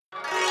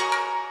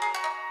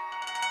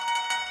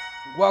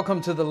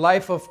Welcome to the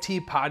Life of Tea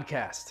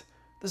podcast.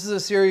 This is a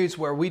series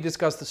where we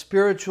discuss the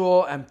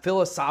spiritual and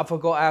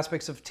philosophical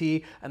aspects of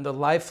tea and the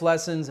life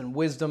lessons and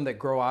wisdom that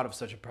grow out of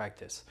such a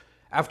practice.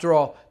 After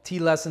all, tea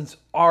lessons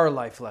are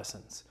life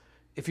lessons.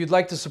 If you'd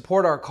like to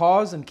support our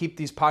cause and keep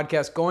these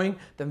podcasts going,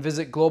 then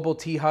visit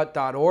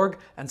globalteahut.org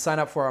and sign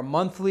up for our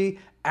monthly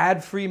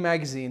ad-free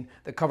magazine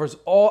that covers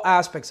all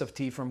aspects of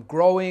tea, from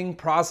growing,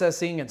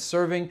 processing, and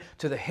serving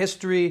to the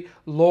history,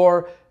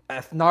 lore,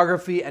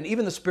 ethnography, and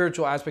even the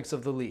spiritual aspects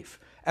of the leaf.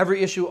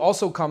 Every issue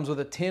also comes with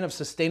a tin of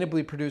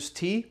sustainably produced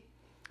tea.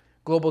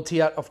 Global Tea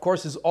Hut, of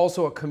course, is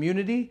also a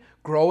community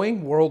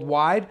growing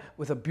worldwide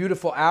with a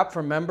beautiful app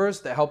for members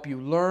that help you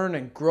learn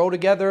and grow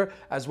together,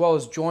 as well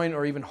as join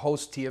or even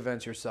host tea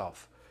events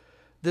yourself.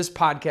 This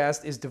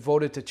podcast is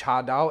devoted to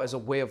Cha Dao as a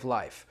way of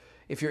life.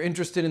 If you're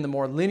interested in the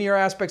more linear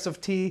aspects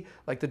of tea,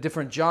 like the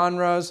different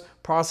genres,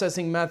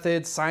 processing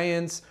methods,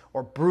 science,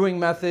 or brewing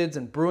methods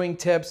and brewing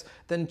tips,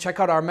 then check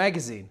out our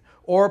magazine,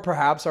 or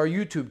perhaps our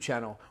YouTube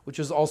channel, which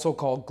is also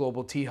called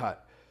Global Tea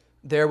Hut.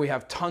 There we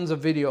have tons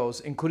of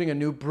videos, including a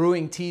new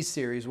brewing tea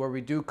series where we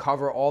do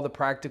cover all the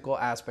practical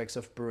aspects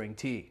of brewing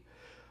tea.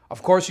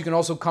 Of course, you can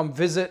also come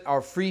visit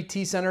our free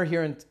tea center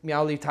here in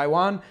Miaoli,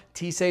 Taiwan,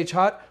 Tea Sage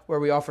Hut, where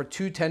we offer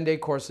 2 10-day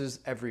courses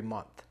every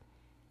month.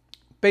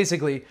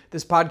 Basically,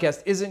 this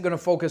podcast isn't going to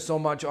focus so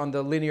much on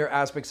the linear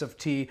aspects of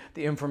tea,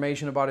 the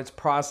information about its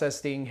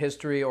processing,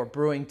 history, or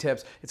brewing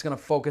tips. It's going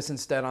to focus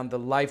instead on the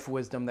life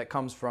wisdom that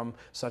comes from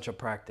such a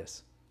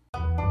practice.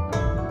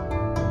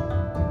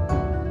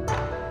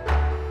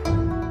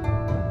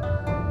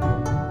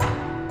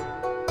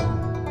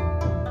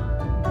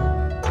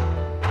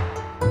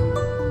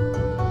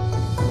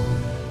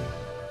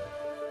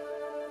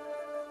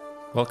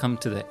 Welcome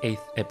to the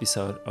 8th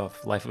episode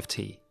of Life of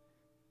Tea.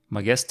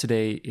 My guest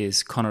today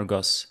is Connor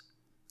Goss,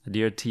 a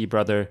dear tea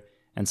brother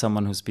and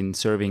someone who's been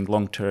serving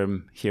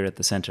long-term here at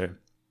the center.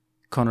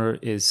 Connor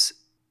is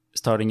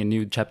starting a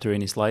new chapter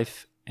in his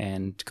life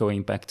and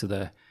going back to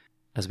the,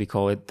 as we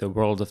call it, the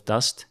world of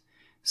dust.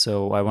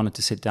 So I wanted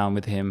to sit down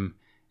with him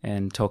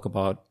and talk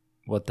about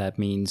what that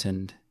means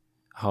and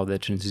how the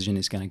transition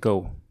is going to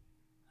go.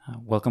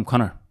 Welcome,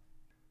 Connor.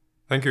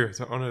 Thank you. It's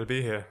an honor to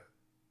be here.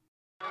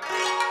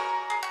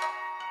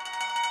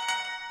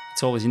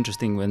 It's always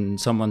interesting when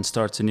someone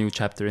starts a new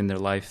chapter in their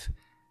life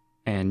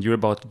and you're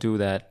about to do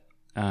that.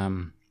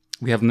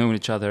 We have known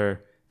each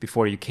other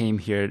before you came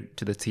here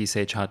to the Tea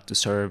Sage Hut to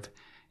serve,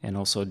 and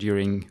also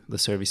during the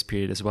service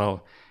period as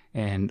well.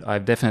 And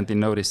I've definitely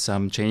noticed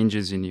some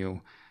changes in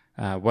you.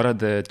 What are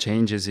the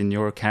changes in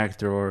your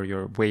character or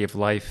your way of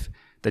life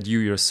that you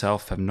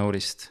yourself have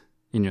noticed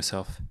in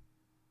yourself?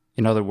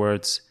 In other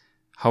words,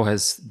 how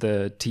has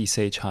the Tea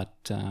Sage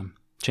Hut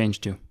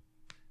changed you?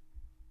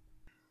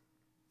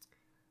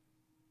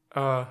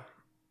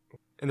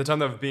 In the time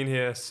that I've been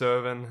here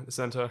serving at the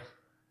center,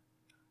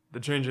 the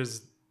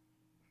changes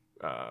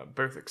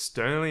both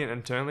externally and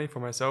internally for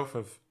myself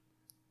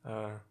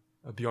are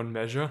beyond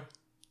measure.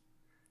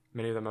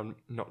 Many of them I'm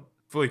not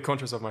fully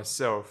conscious of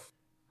myself,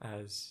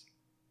 as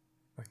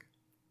like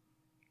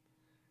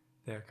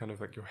they're kind of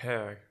like your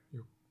hair.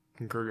 You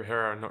can grow your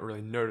hair out and not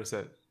really notice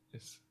that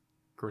it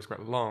grows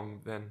quite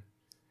long. Then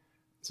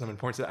someone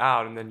points it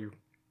out and then you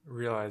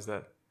realize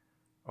that,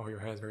 oh, your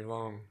hair is very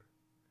long.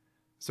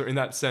 So in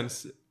that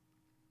sense,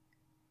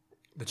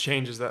 the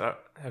changes that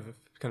I have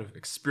kind of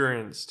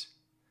experienced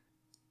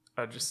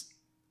are just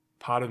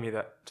part of me,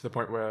 that to the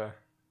point where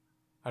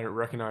I don't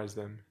recognize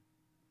them,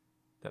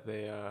 that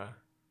they are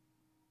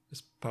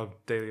just part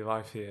of daily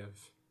life here.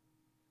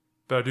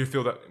 But I do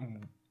feel that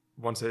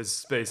once there's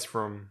space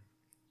from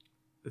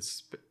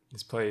this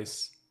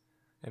place,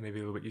 it may be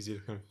a little bit easier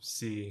to kind of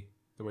see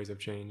the ways I've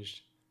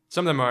changed.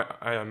 Some of them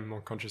I am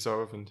more conscious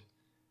of, and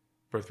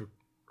both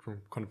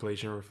from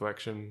contemplation and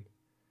reflection.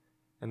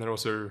 And then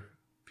also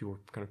people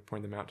kind of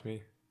point them out to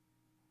me.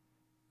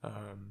 The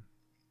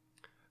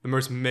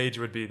most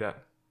major would be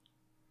that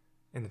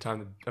in the time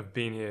that I've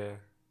been here,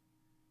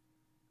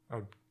 I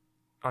would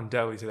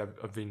undoubtedly say that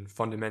I've been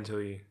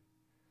fundamentally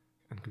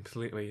and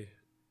completely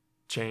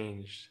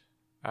changed.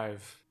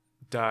 I've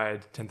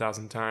died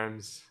 10,000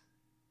 times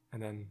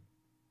and then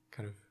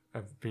kind of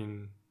I've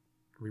been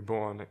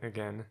reborn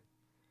again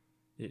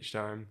each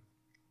time.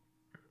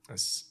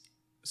 As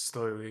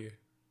slowly,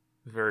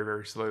 very,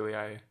 very slowly,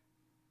 I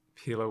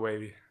peel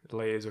away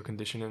layers of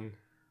conditioning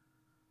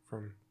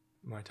from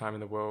my time in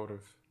the world, of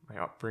my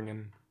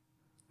upbringing.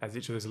 As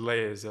each of those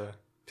layers are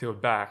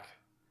peeled back,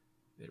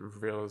 it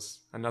reveals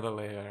another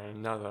layer and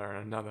another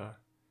and another.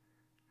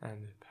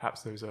 And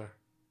perhaps those are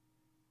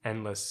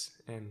endless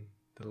in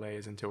the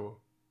layers until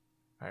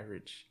I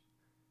reach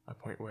a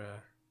point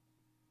where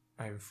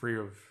I am free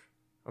of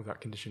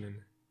that conditioning.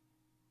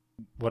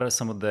 What are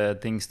some of the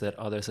things that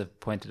others have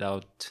pointed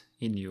out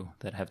in you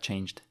that have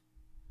changed?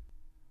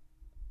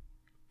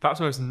 Perhaps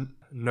the most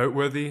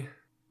noteworthy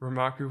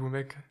remark people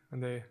make,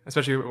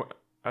 especially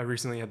I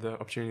recently had the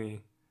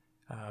opportunity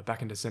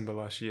back in December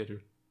last year to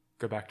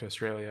go back to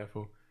Australia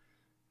for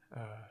I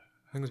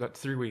think it was about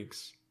 3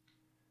 weeks,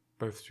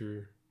 both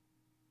to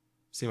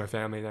see my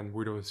family. Then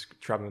Wuda was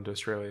traveling to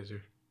Australia to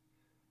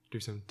do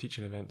some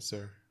teaching events,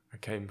 so I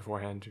came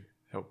beforehand to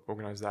help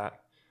organize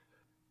that.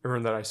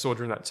 Everyone that I saw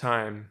during that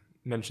time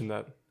mentioned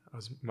that I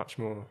was much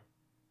more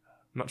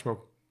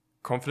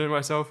confident in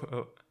myself,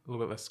 a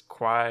little bit less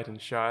quiet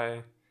and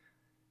shy.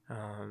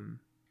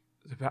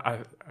 I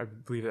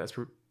believe that's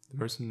the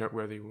most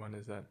noteworthy one,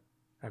 is that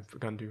I've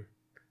begun to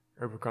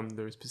overcome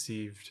those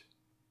perceived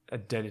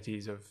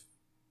identities of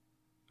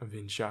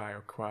being shy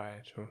or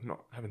quiet, or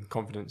not having the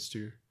confidence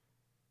to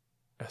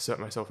assert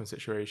myself in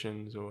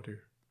situations or to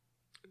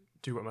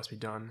do what must be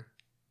done.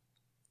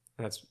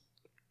 And that's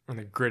one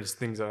of the greatest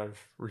things that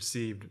I've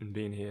received in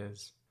being here,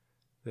 is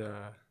the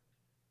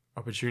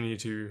opportunity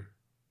to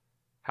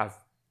have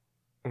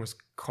almost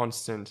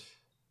constant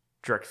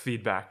direct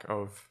feedback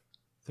of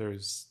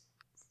those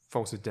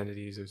false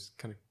identities, those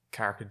kind of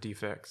character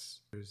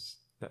defects,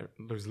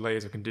 those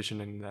layers of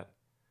conditioning that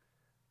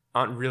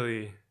aren't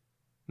really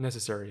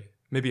necessary.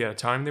 Maybe at a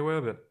time they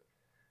were, but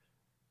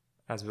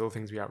as with all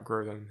things, we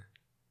outgrow them.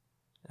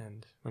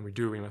 And when we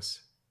do, we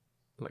must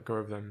let go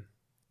of them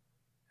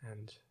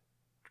and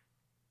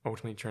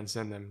ultimately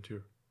transcend them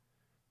to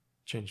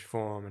change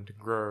form and to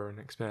grow and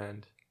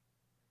expand.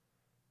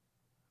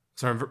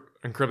 So I'm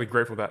incredibly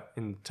grateful that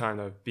in the time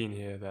that I've been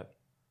here, that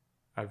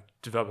I've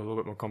developed a little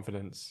bit more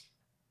confidence.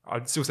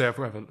 I'd still say I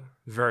have a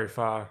very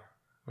far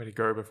way to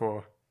go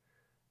before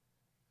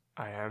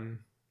I am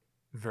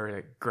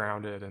very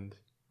grounded and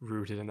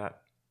rooted in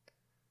that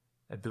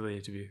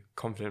ability to be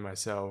confident in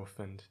myself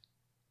and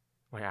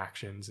my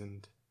actions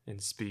and in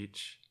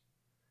speech,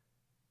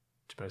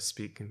 to both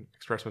speak and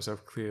express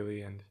myself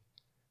clearly and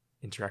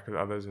interact with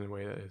others in a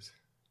way that is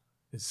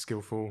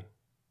skillful.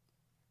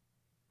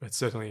 But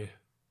certainly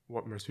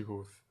what most people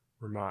have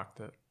remarked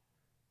that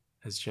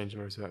has changed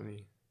most about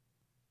me.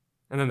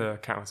 And then there are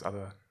countless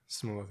other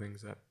smaller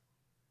things that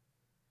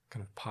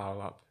kind of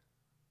pile up,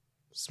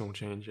 small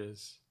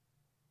changes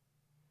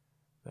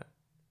that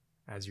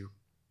as you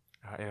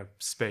are in a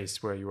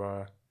space where you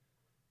are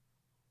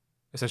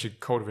essentially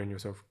cultivating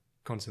yourself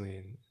constantly,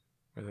 in,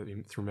 whether it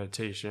be through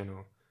meditation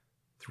or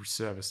through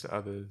service to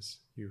others,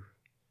 you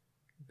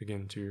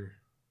begin to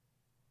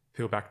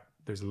peel back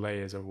those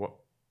layers of what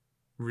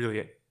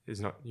really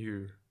is not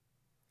you.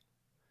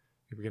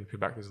 You begin to peel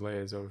back those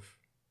layers of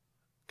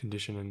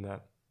conditioning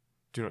that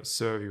do not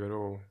serve you at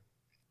all,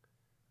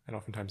 and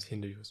oftentimes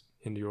hinder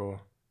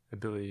your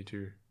ability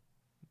to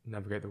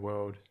navigate the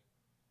world.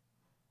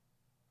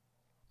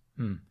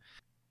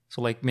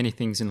 So, like many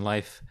things in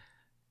life,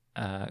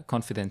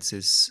 confidence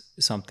is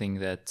something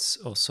that's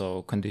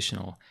also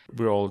conditional.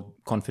 We're all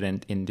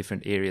confident in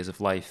different areas of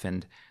life,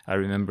 and I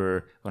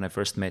remember when I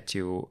first met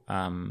you,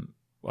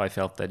 I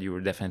felt that you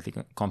were definitely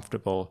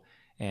comfortable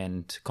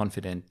and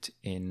confident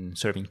in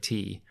serving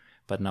tea.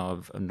 But now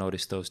I've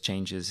noticed those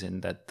changes,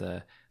 in that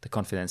the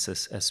confidence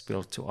has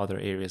spilled to other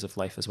areas of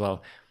life as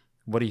well.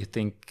 What do you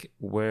think?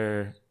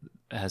 Where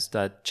has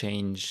that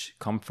change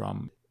come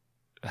from?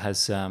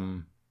 Has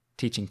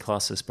teaching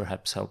classes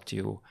perhaps helped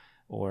you,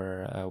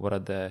 or what are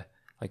the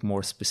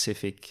more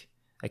specific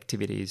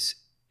activities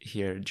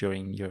here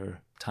during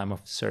your time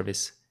of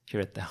service here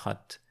at the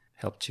hut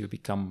helped you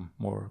become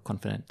more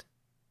confident?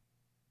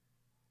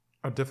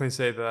 I'd definitely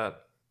say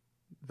that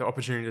the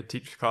opportunity to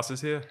teach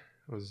classes here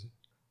was,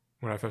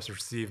 when I first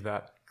received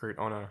that great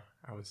honor,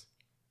 I was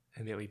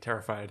immediately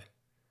terrified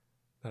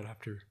that I'd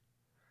have to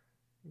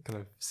kind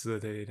of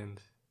facilitate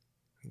and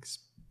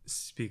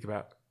speak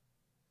about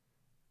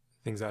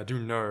things that I do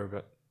know,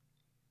 but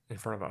in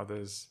front of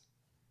others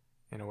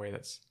in a way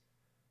that's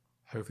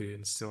hopefully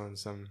instilling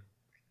some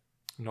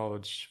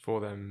knowledge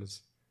for them. It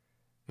was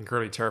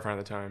incredibly terrifying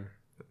at the time.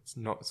 It's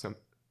not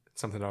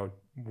something I would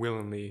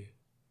willingly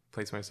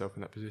place myself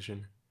in that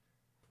position.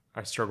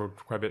 I struggled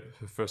quite a bit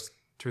for the first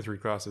 2 or 3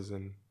 classes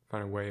and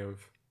find a way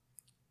of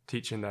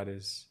teaching that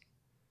is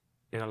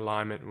in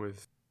alignment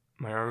with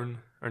my own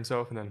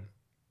self, and then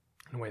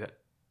in a way that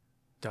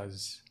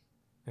does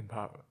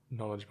impart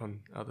knowledge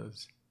upon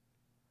others.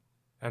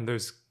 And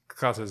those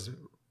classes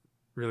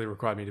really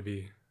required me to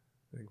be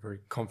very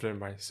confident in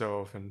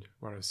myself and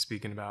what I was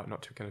speaking about,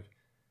 not to kind of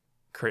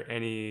create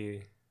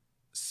any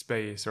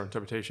space or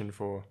interpretation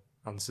for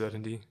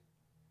uncertainty.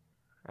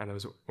 And there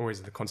was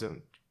always the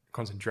constant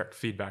direct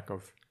feedback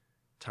of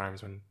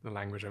times when the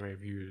language I may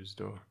have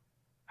used or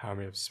how I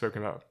may have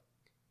spoken about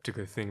a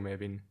particular thing there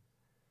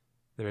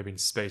may have been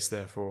space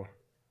there for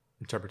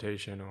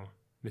interpretation or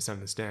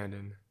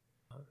misunderstanding,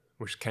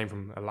 which came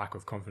from a lack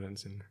of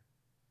confidence in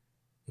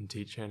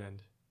teaching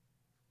and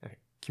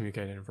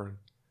communicating in front of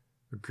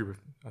a group of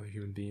other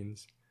human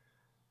beings.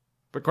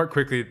 But quite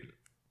quickly,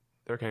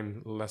 there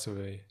came less of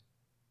a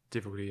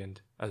difficulty, and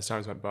as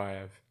times went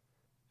by, I've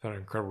found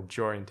incredible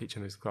joy in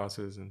teaching these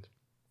classes, and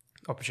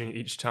opportunity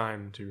each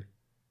time to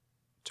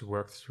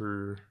work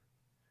through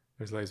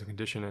those layers of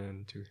conditioning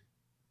and to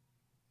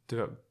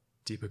develop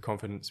deeper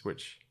confidence,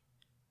 which,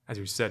 as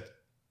you said,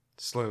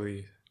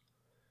 slowly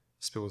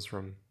spills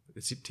from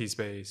the tea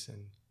space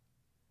and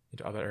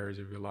into other areas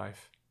of your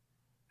life.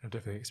 I've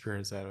definitely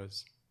experienced that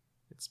as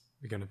it's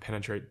begun to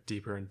penetrate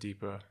deeper and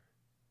deeper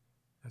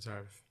as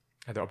I've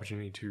had the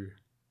opportunity to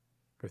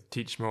both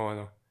teach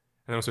more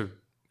and also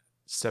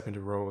step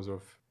into roles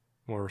of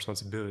more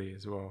responsibility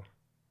as well,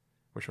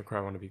 which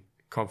require one to be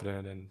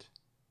confident and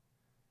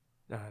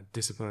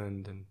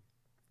disciplined and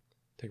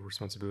take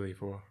responsibility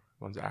for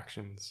one's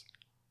actions.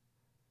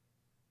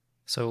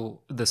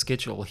 So the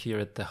schedule here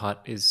at the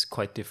hut is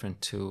quite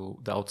different to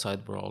the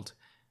outside world.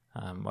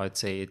 I'd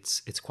say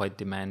it's quite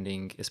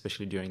demanding,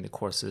 especially during the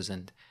courses,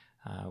 and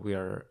we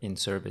are in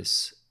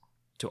service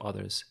to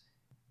others.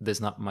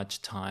 There's not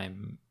much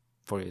time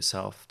for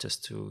yourself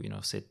just to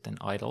sit and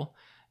idle,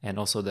 and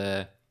also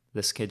the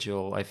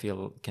schedule, I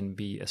feel, can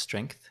be a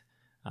strength.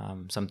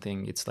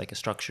 Something, it's like a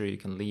structure you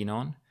can lean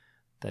on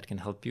that can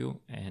help you,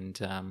 and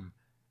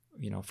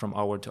from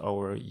hour to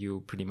hour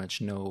you pretty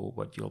much know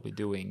what you'll be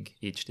doing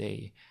each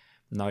day.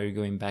 Now you're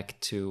going back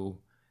to,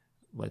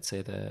 let's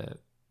say, the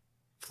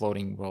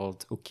floating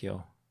world,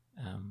 Ukiyo,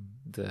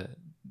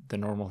 the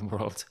normal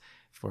world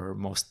for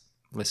most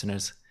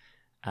listeners,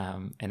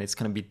 and it's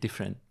going to be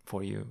different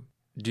for you.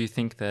 Do you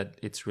think that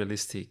it's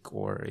realistic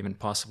or even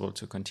possible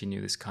to continue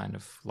this kind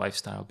of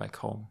lifestyle back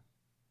home?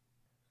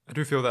 I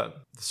do feel that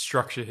the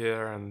structure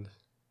here and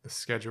the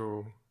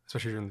schedule,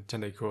 especially during the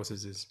 10-day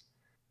courses, is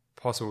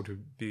possible to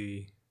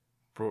be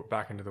brought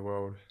back into the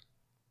world.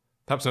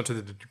 Perhaps not to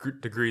the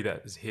degree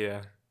that is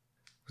here,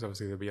 because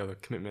obviously there'll be other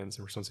commitments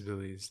and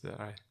responsibilities that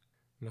I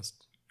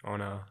must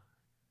honor.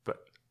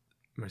 But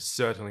most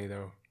certainly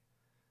there'll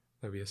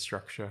be a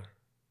structure.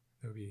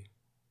 There'll be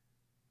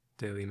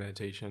daily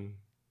meditation,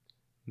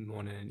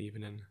 morning and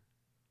evening.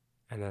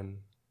 And then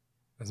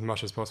as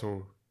much as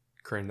possible,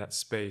 creating that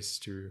space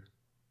to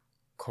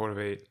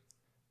cultivate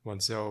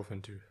oneself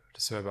and to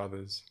serve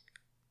others.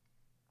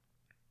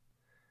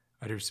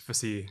 I do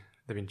foresee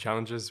there being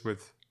challenges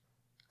with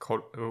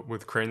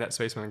creating that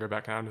space when I go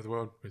back out into the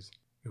world, because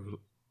it will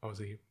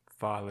obviously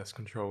far less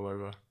control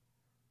over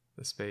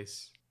the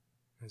space.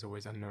 There's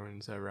always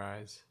unknowns that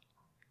arise.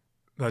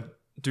 But I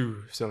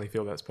do certainly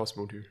feel that's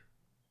possible to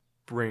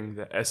bring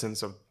the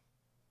essence of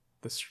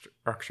the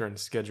structure and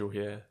schedule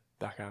here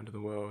back out into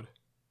the world,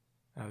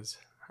 as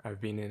I've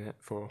been in it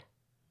for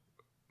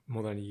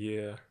more than a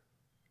year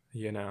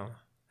now,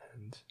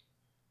 and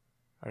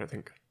I don't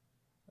think,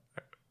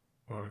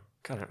 or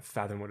can't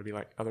fathom what it'd be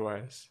like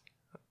otherwise,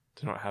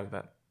 to not have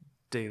that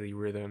daily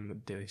rhythm, the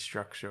daily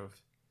structure of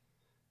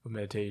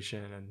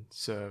meditation and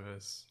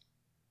service.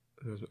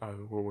 I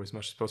will always, as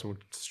much as possible,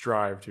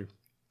 strive to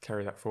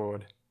carry that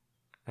forward,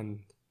 and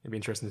it'd be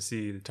interesting to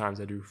see the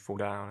times I do fall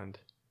down and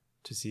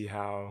to see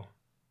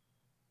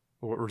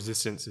what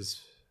resistance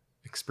is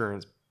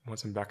experienced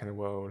once I'm back in the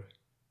world,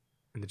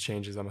 and the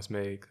changes I must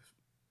make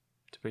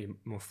to be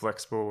more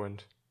flexible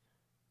and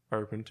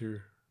open to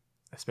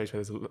a space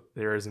where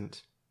there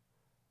isn't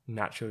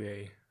naturally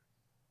a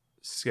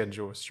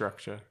schedule or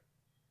structure.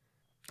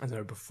 As I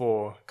know,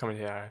 before coming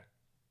here,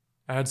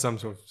 I had some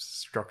sort of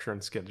structure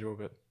and schedule,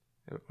 but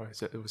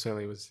it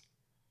certainly was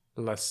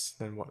less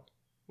than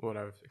what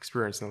I've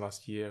experienced in the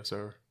last year or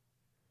so.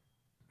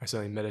 I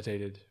certainly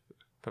meditated,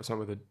 perhaps not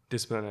with the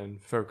discipline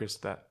and focus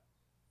that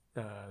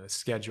the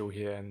schedule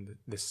here and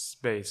this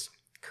space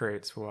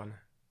creates for one.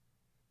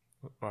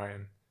 I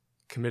am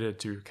committed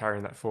to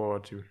carrying that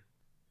forward,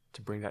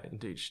 to bring that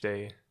into each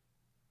day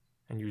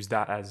and use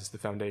that as the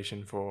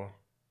foundation for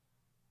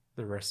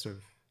the rest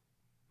of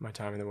my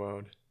time in the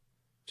world,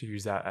 to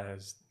use that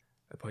as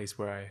a place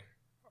where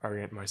I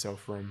orient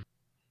myself from.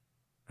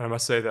 And I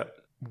must say that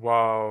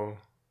while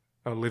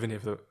I'm living here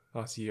for the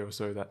last year or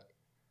so, that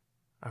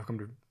I've come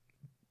to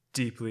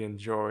deeply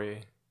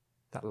enjoy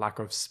that lack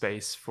of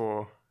space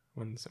for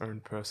one's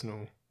own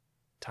personal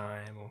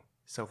time or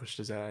selfish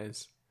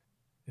desires.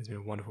 It's been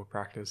a wonderful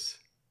practice.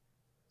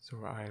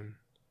 So I'm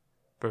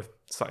both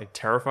slightly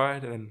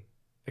terrified and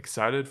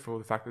excited for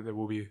the fact that there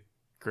will be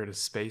greater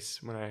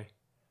space when I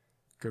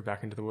go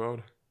back into the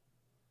world.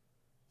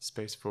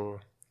 Space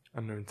for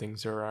unknown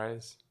things to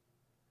arise.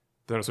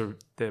 Then also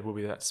there will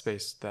be that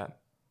space that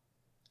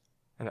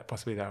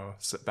possibly that will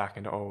slip back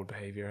into old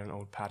behavior and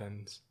old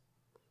patterns.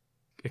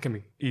 It can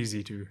be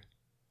easy to,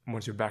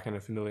 once you're back in a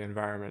familiar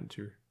environment,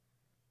 to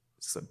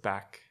slip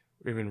back,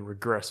 or even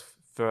regress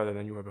further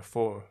than you were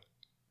before.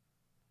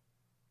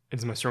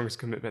 It's my strongest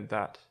commitment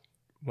that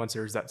once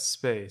there is that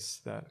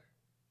space, that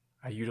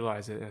I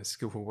utilize it in a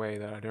skillful way,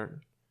 that I don't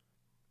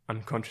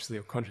unconsciously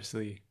or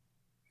consciously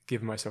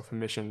give myself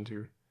permission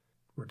to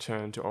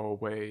return to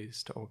old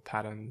ways, to old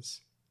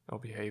patterns,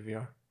 old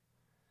behavior,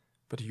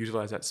 but to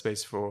utilize that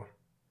space for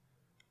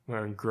my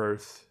own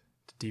growth,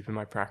 to deepen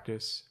my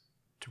practice,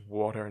 to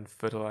water and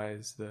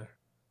fertilize the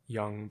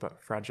young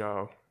but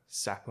fragile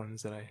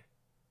saplings that I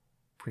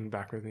bring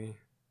back with me,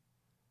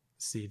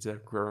 seeds that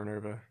have grown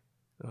over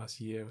the last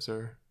year or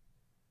so,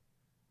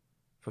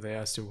 for they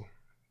are still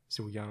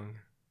young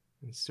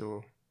and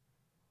still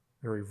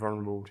very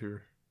vulnerable to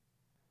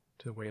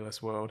the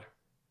wayless world.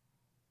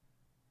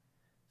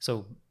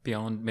 So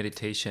beyond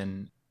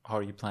meditation, how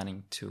are you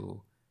planning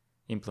to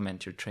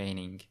implement your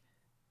training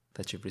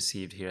that you've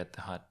received here at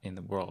the hut in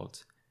the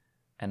world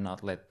and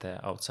not let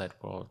the outside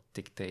world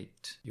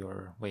dictate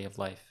your way of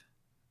life?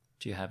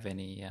 Do you have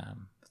any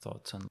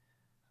thoughts on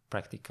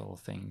practical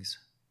things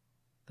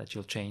that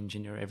you'll change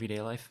in your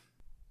everyday life?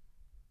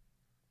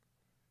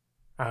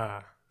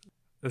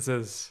 This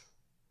is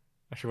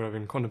actually what I've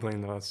been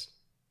contemplating the last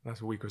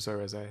week or so,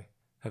 as I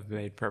have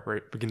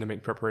begin to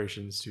make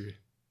preparations to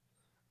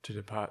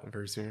depart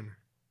very soon.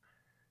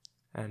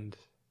 And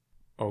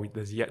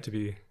there's yet to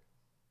be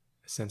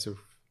a sense of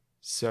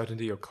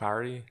certainty or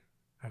clarity.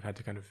 I've had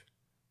to kind of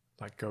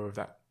let go of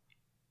that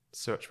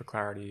search for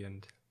clarity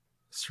and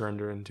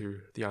surrender into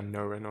the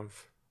unknown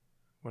of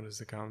what is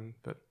to come.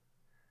 But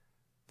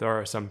there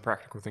are some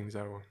practical things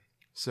that will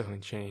certainly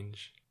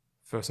change.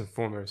 First and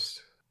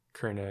foremost,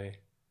 create a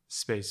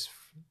space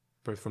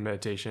both for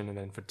meditation and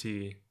then for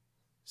tea,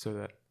 so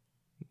that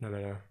no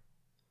matter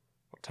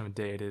what time of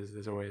day it is,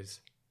 there's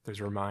always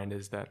those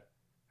reminders that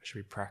I should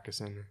be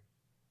practicing,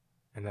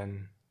 and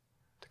then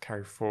to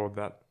carry forward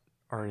that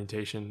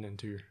orientation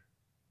into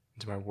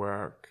my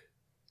work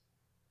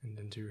and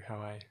into how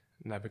I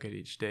navigate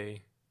each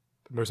day.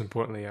 But most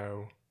importantly, I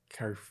will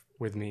carry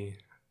with me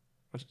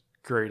a much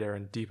greater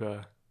and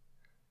deeper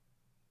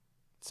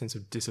sense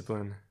of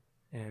discipline,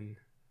 and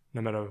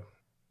no matter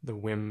the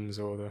whims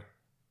or the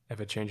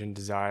ever-changing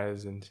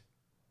desires and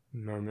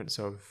moments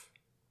of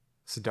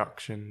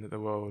seduction that the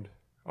world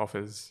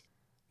offers,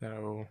 that I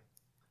will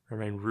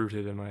remain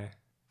rooted in my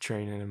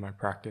training and my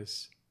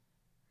practice,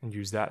 and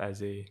use that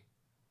as a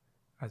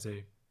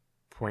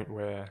point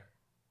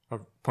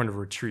of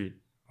retreat.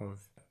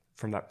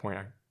 From that point,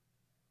 I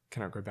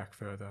cannot go back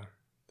further.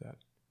 That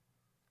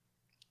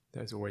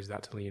there's always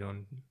that to lean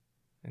on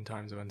in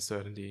times of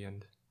uncertainty,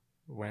 and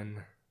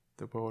when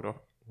the world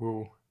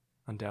will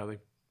undoubtedly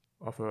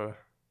offer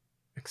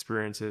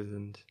experiences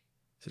and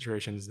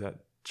situations that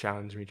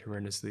challenge me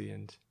tremendously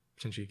and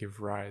potentially give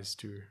rise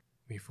to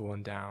me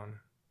falling down.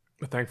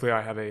 But thankfully,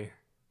 I have a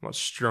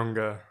much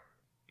stronger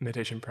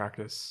meditation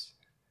practice,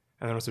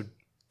 and then also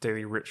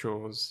daily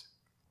rituals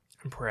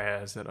and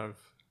prayers that I've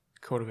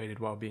cultivated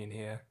while being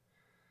here,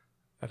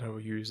 that I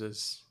will use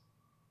as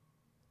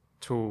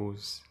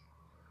tools,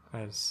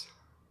 as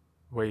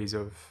ways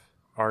of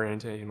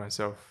orientating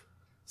myself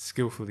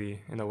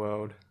skillfully in the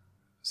world.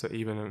 So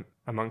even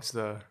amongst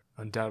the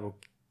undoubtable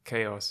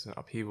chaos and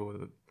upheaval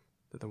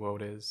that the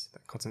world is,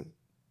 that constant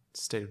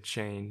state of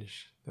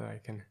change, that I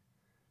can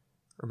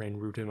remain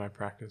rooted in my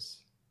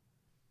practice.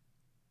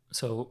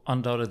 So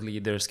undoubtedly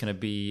there's going to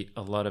be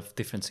a lot of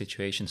different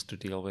situations to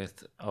deal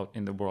with out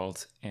in the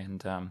world,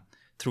 and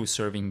through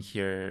serving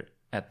here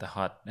at the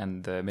hut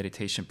and the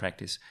meditation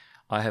practice,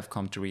 I have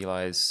come to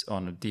realize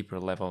on a deeper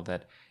level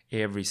that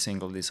every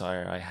single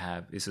desire I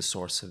have is a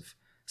source of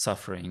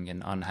suffering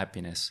and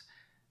unhappiness,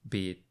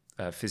 be it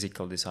a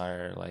physical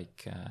desire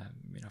like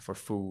for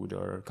food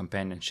or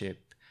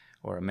companionship,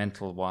 or a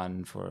mental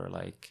one for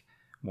like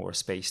more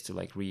space to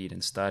like read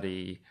and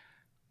study,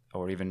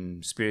 or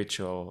even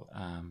spiritual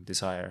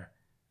desire.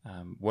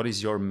 What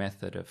is your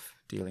method of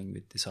dealing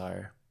with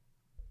desire?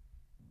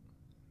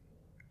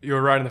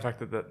 You're right in the fact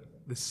that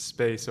this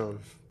space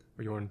of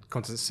where you're in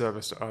constant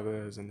service to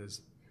others and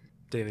this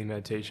daily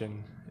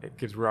meditation, it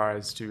gives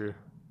rise to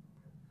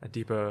a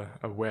deeper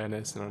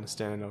awareness and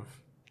understanding of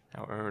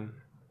our own,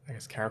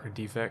 character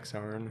defects,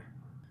 our own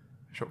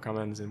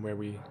shortcomings, and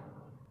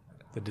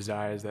the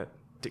desires that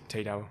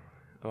dictate our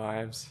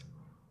lives.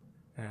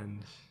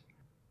 And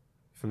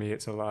for me,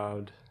 it's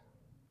allowed,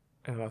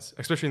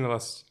 especially in the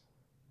last,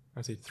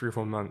 I'd say 3 or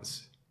 4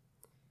 months,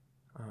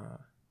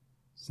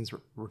 since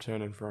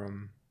returning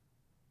from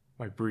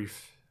my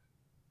brief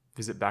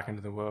visit back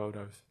into the world,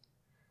 I've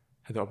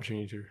had the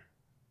opportunity to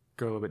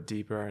go a little bit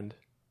deeper and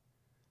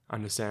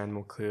understand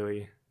more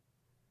clearly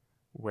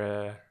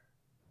where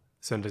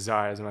certain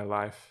desires in my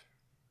life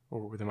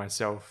or within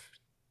myself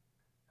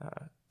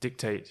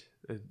dictate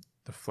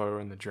the flow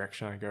and the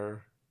direction I go,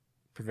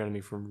 preventing me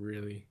from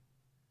really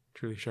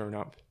truly showing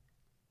up.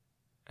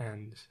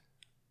 And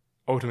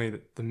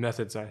ultimately, the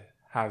methods I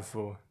have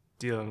for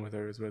dealing with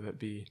those, whether it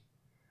be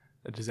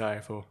a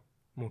desire for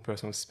more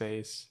personal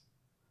space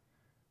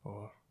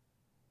or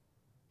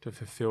to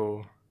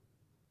fulfill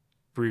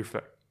brief,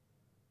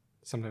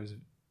 sometimes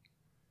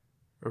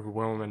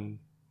overwhelming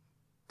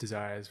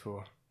desires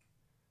for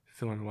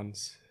fulfilling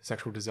one's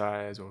sexual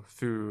desires or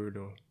food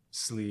or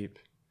sleep.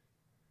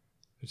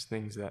 There's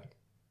things that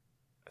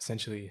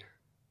essentially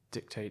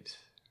dictate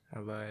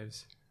our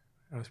lives,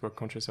 unless we're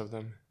conscious of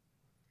them.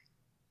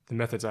 The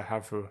methods I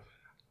have for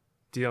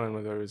dealing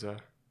with those are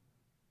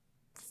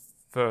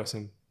first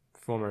and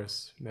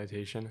foremost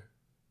meditation.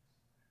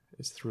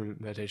 It's through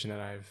meditation that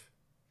I've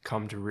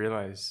come to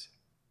realize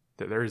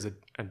that there is an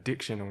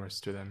addiction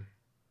almost to them.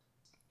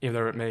 Even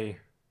though it may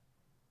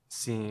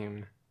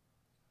seem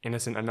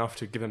innocent enough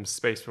to give them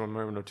space for a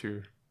moment or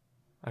two,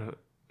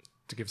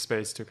 to give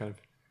space to kind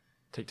of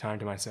take time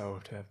to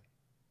myself, to have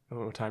a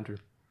little time to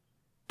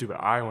do what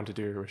I want to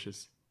do, which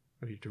is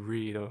maybe to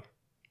read or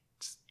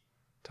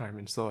time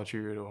in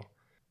solitude or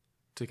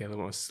to get a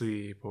little more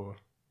sleep or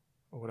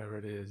whatever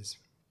it is.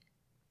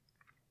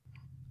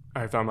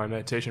 I found my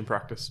meditation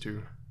practice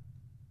to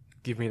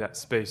give me that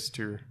space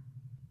to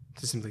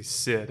simply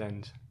sit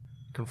and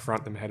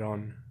confront them head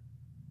on,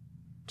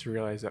 to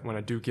realize that when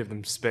I do give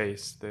them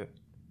space, that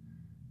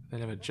they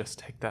never just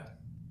take that,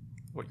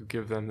 what you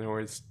give them, they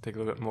always take a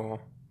little bit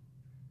more,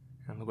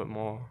 and a little bit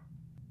more.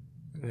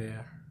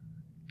 They're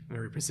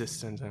very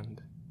persistent,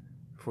 and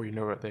before you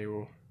know it, they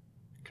will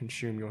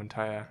consume your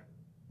entire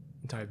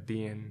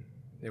being.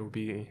 They will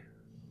be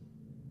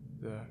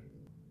the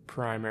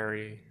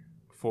primary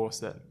force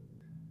that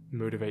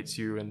motivates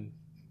you and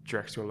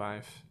directs your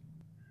life.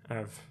 And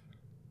I've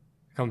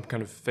come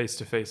kind of face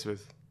to face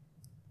with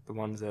the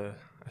ones that are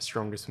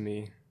strongest for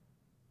me.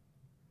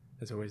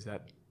 There's always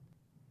that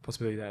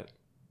possibility that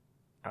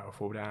I will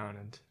fall down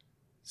and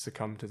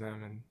succumb to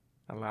them and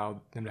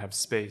allow them to have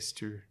space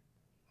to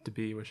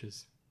be, which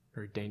is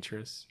very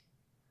dangerous.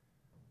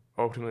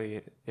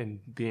 Ultimately, in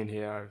being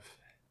here,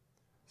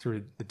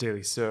 through the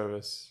daily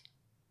service,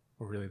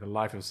 or really the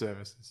life of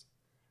service, is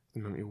the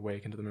moment you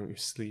wake into the moment you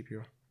sleep,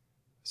 you're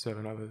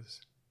serving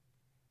others.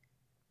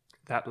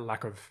 That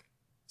lack of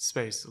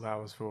space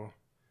allows for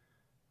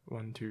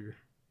one to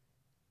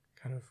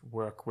kind of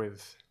work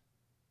with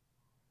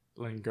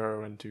letting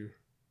go and to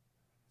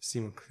see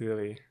more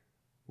clearly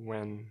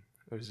when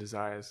those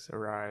desires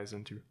arise,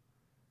 and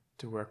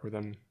to work with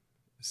them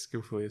as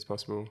skillfully as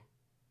possible.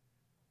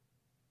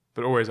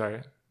 But always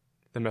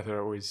the method I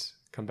always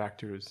come back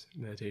to is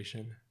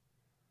meditation.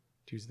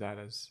 To use that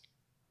as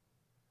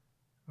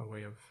a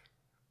way of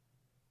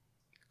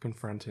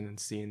confronting and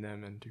seeing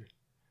them, and to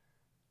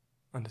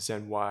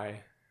understand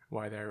why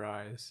they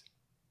arise.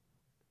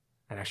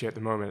 And actually at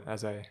the moment,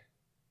 as I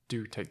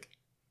do take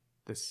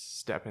this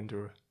step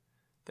into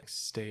the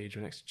next stage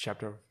or next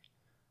chapter of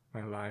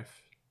my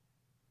life,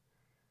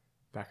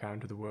 back out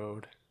into the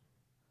world,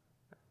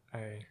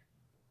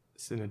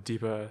 it's in a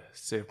deeper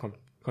state of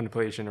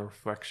contemplation or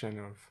reflection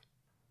of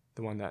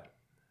the one that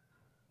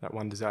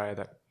one desire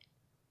that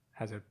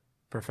has a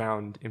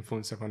profound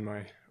influence upon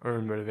my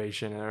own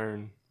motivation and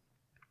own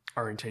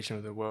orientation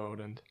of the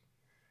world, and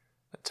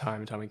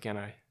time and time again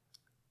I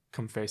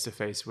come face to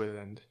face with,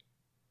 and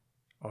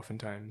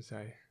oftentimes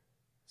I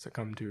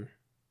succumb to,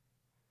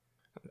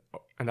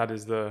 and that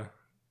is the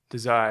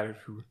desire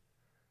to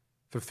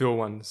fulfill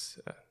one's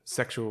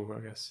sexual,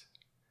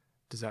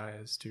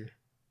 desires, to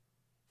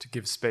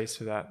give space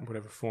for that,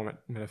 whatever form it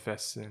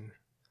manifests in.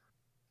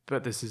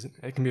 But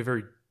it can be a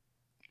very,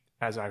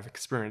 as I've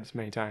experienced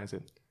many times,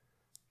 it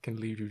can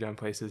lead you down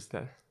places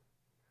that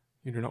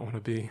you do not want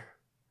to be,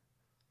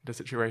 into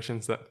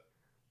situations that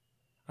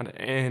under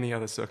any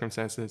other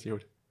circumstances you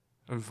would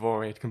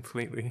avoid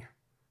completely.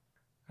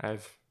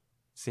 I've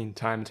seen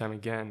time and time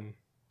again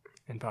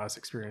in past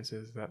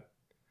experiences that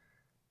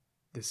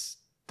this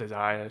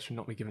desire should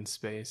not be given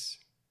space,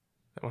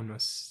 that one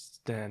must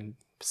stand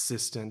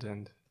persistent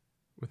and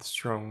with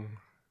strong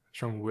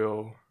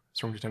will,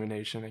 strong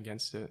determination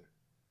against it.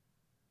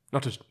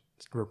 Not to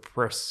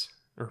repress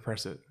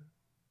it,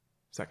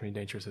 that can be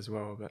dangerous as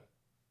well, but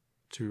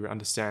to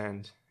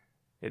understand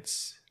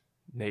its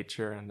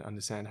nature and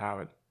understand how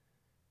it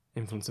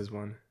influences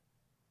one,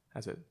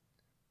 as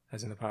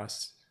in the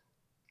past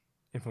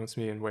influenced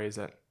me in ways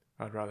that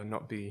I'd rather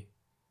not be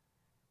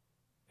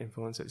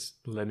influenced. It's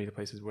led me to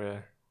places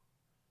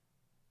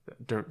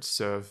that don't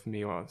serve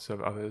me or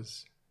serve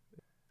others,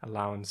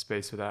 allowing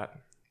space for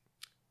that,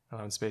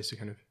 allowing space to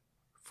kind of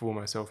fool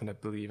myself into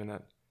believing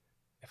that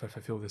if I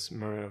fulfill this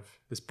moment of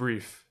this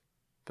brief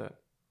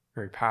but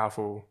very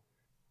powerful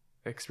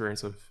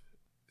experience of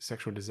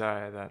sexual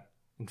desire, that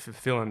in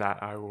fulfilling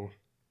that I will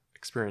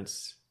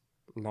experience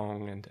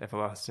long and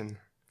everlasting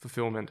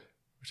fulfillment,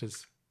 which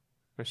is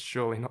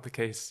surely not the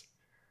case.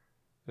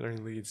 It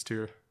only leads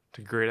to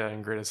greater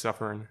and greater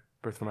suffering,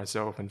 both for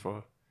myself and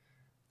for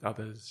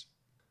others.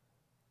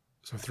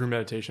 So through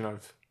meditation,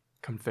 I've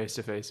come face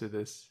to face with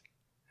this,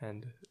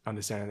 and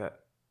understanding that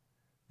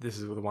this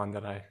is the one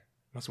that I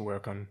must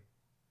work on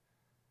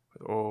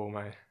with all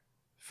my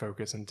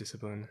focus and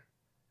discipline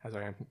as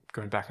I am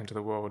going back into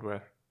the world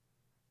where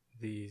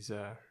these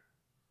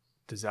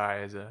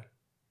desires are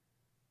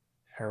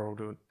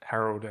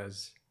heralded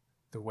as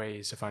the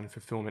ways to find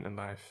fulfillment in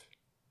life.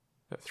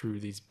 That through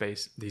these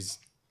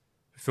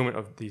fulfillment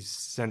of these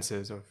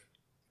senses of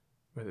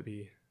whether it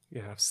be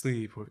enough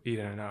sleep or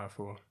eating enough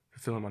or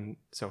fulfilling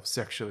oneself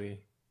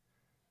sexually,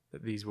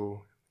 that these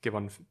will give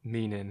one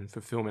meaning and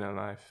fulfillment in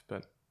life.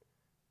 But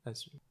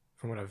that's,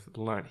 from what I've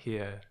learnt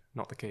here,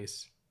 not the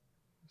case.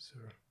 So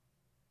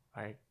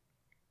I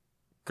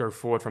go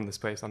forward from this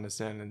place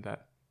understanding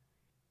that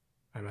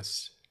I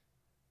must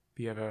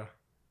be ever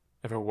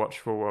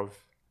watchful of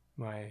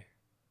my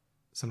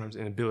sometimes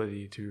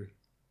inability to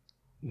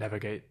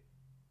navigate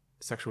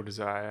sexual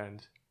desire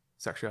and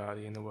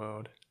sexuality in the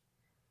world,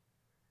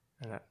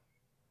 and that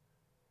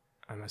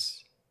I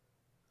must,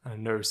 under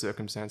no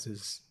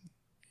circumstances,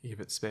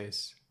 give it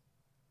space,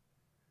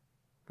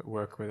 but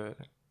work with it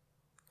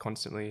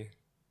constantly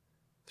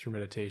through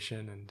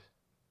meditation and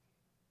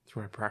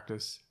through my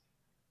practice.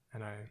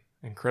 And I'm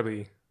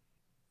incredibly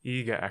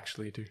eager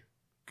actually to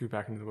go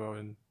back into the world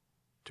and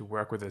to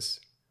work with this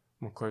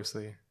more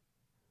closely.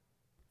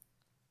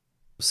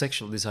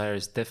 Sexual desire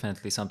is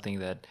definitely something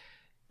that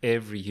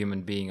every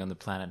human being on the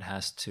planet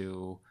has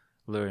to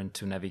learn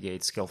to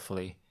navigate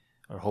skillfully,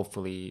 or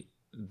hopefully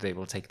they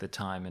will take the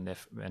time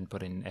and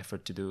put in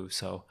effort to do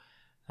so.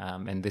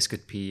 And this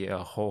could be a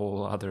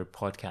whole other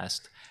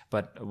podcast.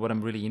 But what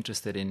I'm really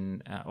interested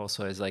in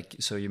also is, like,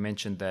 so you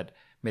mentioned that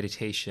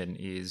meditation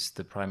is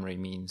the primary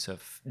means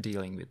of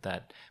dealing with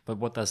that. But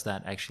what does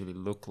that actually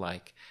look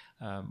like?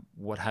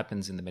 What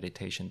happens in the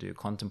meditation? Do you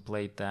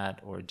contemplate that,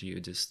 or do you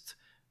just,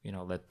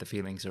 let the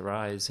feelings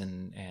arise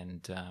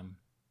and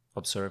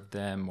observe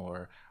them,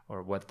 or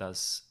what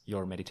does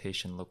your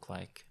meditation look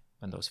like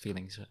when those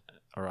feelings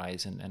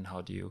arise, and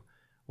how do you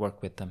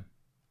work with them?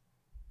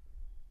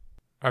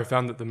 I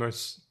found that the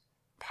most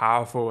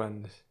powerful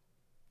and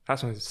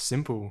actually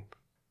simple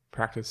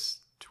practice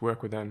to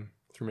work with them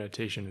through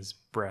meditation is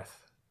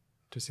breath.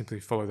 To simply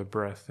follow the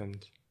breath,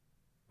 and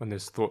when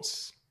those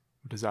thoughts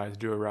or desires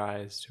do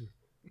arise, to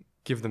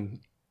give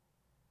them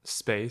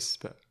space,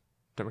 but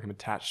don't become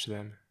attached to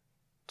them,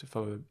 to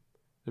follow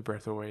the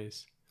breath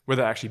always.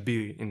 Whether it actually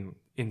be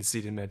in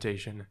seated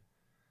meditation,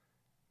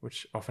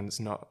 which often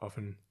it's not.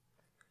 Often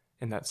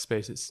in that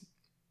space it's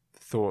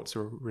thoughts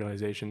or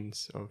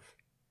realizations of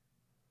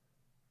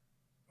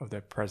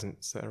their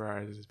presence that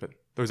arises, but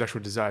those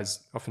actual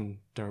desires often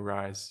don't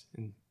arise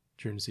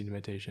during seated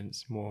meditation.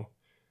 It's more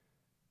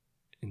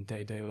in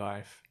day-to-day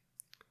life.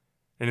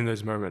 And in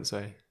those moments,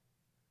 I,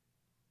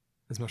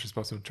 as much as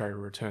possible, try to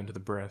return to the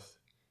breath,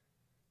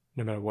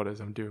 no matter what it is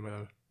I'm doing,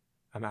 whether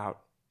I'm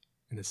out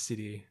in the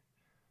city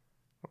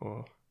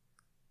or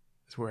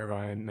wherever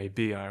I may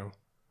be. I'll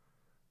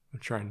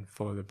try and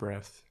follow the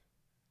breath,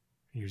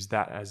 use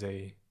that as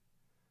a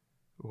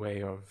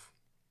way of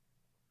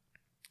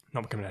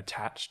not becoming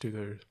attached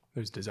to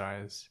those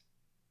desires.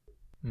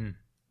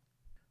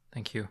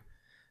 Thank you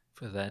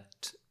for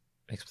that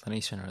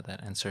explanation, or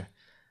that answer.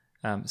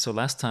 So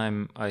last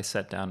time I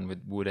sat down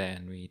with Wu De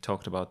and we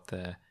talked about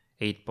the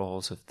 8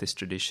 balls of this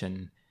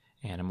tradition,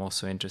 and I'm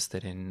also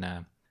interested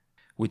in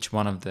which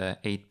one of the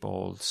 8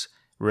 balls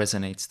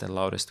resonates the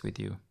loudest with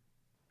you.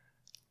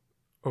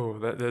 Oh,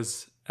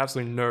 there's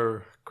absolutely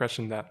no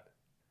question that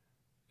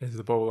is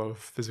the ball of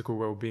physical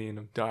well-being,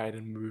 of diet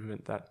and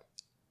movement, that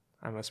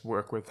I must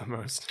work with the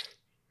most.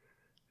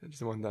 It's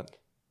the one that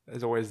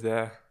is always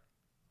there,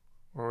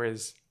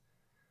 always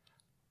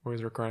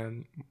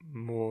requiring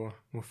more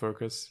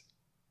focus,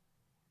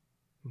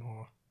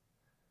 more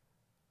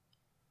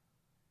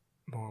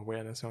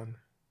awareness on,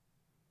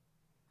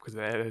 because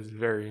that is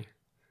very,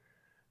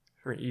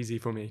 very easy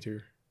for me to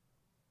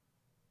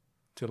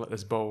let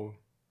this bowl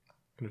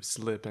kind of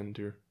slip and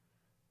to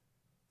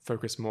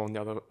focus more on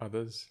the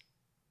others,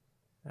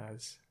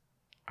 as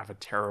I have a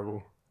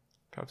terrible,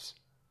 perhaps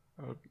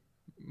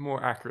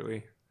more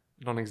accurately,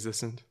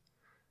 non-existent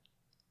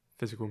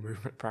physical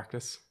movement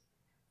practice,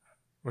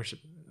 which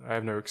I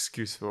have no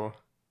excuse for.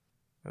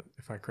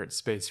 If I create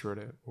space for it,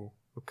 it will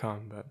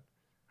come, but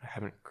I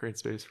haven't created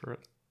space for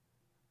it.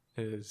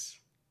 It is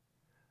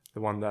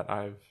the one that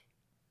I've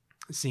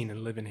seen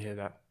and live in here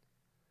that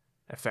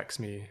affects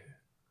me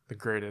the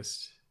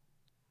greatest,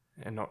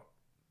 and not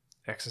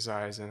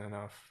exercising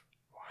enough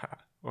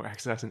or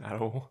exercising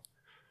at all,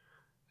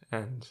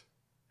 and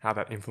how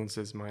that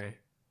influences my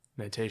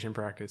meditation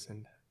practice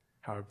and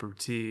how I brew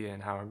tea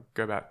and how I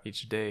go about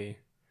each day.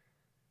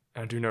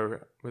 And I do know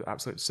with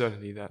absolute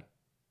certainty that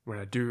when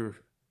I do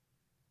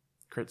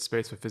create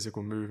space for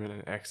physical movement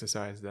and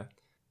exercise, that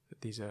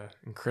these are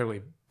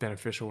incredibly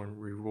beneficial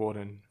and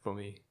rewarding for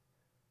me,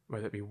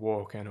 whether it be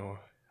walking or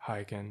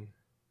hiking,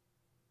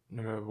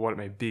 no matter what it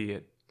may be.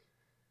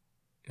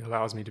 It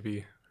allows me to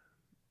be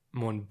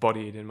more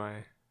embodied in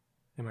my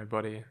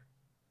body,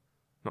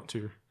 not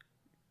to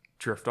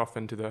drift off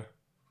into the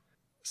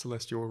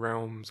celestial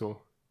realms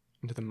or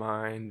into the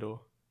mind,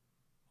 or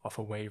off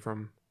away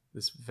from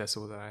this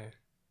vessel that I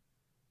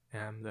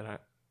am, that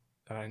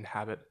I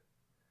inhabit.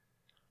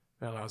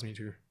 That allows me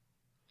to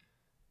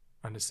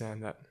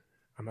understand that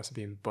I must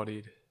be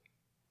embodied.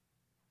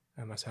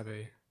 I must have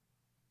a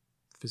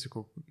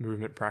physical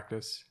movement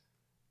practice,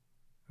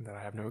 and that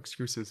I have no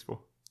excuses for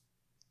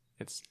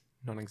its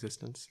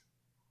non-existence.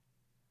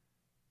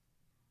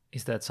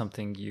 Is that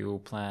something you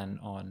plan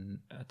on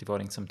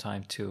devoting some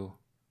time to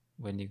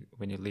when you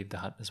leave the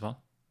hut as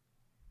well?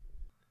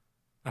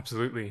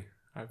 Absolutely.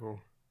 I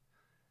will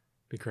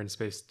be creating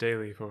space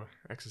daily for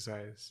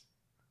exercise,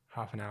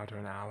 half an hour to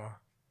an hour.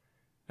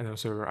 And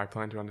also I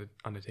plan to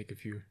undertake a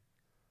few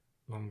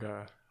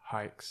longer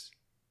hikes,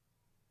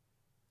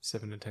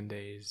 7 to 10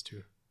 days,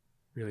 to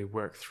really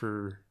work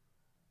through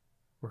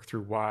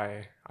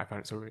why I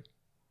find it so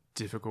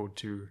difficult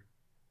to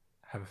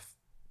have a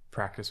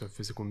practice of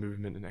physical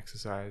movement and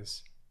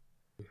exercise.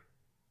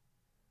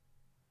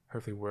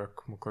 Hopefully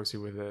work more closely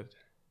with it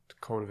to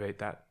cultivate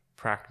that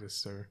practice,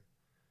 so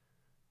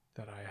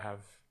that I have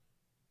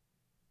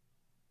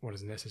what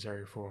is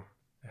necessary for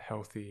a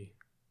healthy,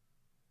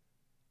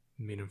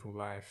 meaningful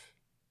life.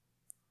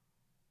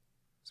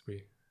 So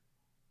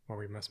while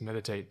we must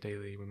meditate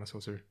daily, we must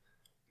also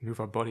move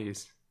our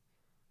bodies,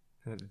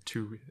 and the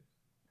two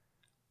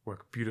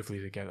work beautifully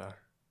together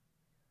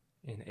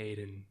in aid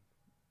in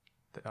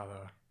the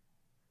other.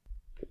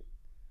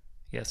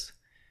 Yes,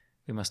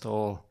 we must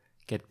all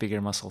get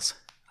bigger muscles.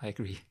 I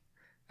agree.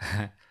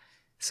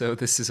 So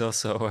this is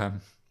also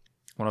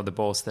one of the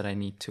bowls that I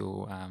need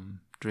to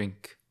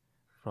drink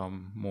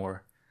from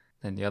more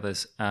than the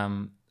others.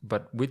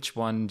 But which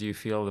one do you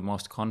feel the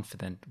most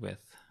confident with?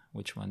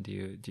 Which one do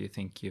you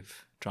think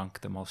you've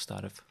drunk the most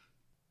out of?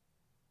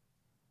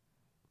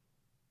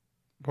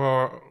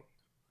 Well,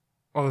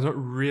 there's not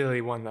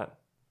really one that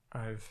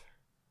I've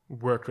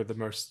worked with the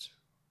most,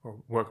 or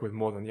worked with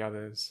more than the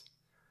others.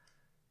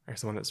 I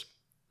guess the one that's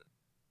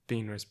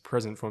been most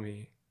present for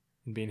me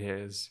in being here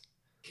is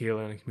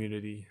healer in a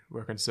community,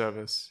 work and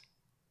service,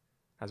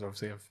 as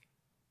obviously I've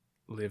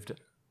lived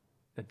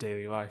a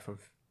daily life of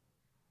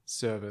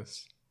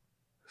service.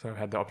 So I've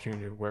had the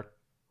opportunity to work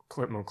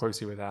more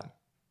closely with that.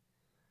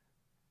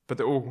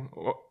 But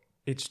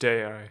each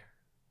day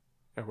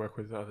I work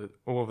with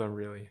all of them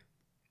really,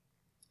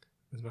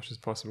 as much as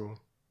possible.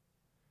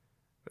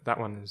 But that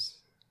one is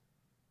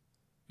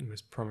the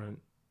most prominent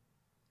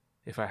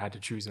if I had to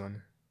choose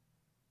one.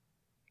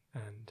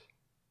 And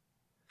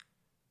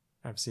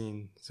I've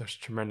seen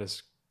such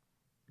tremendous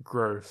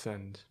growth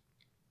and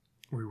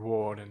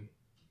reward in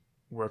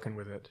working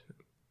with it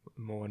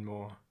more and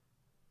more.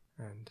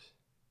 And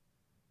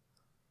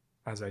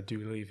as I do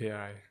leave here,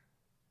 I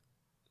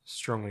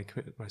strongly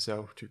commit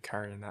myself to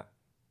carrying that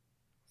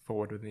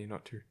forward with me,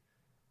 not to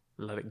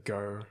let it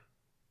go,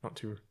 not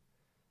to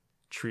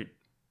treat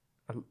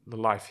the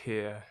life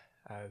here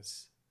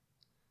as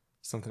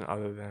something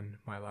other than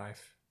my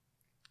life,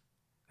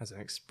 as an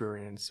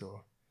experience,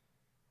 or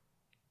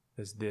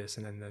there's this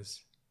and then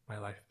there's my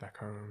life back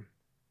home.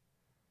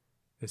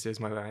 This is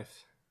my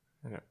life,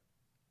 and it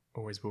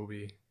always will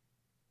be,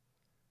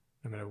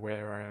 no matter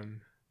where I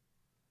am,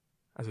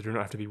 as I do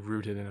not have to be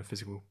rooted in a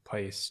physical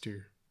place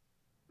to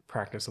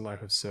practice a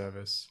life of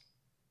service.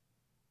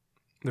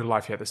 The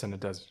life here at the center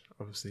does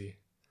obviously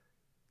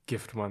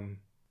gift one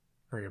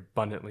very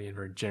abundantly and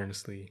very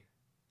generously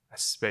a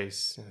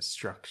space and a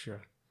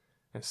structure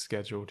and a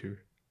schedule to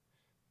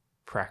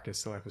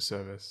practice the life of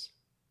service.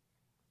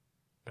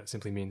 But it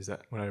simply means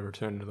that when I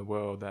return to the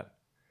world, that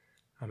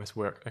I must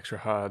work extra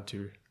hard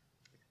to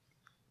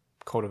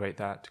cultivate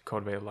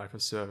a life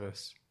of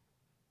service,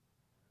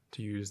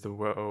 to use the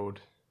world,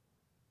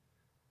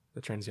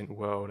 the transient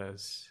world,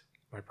 as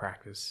my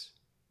practice,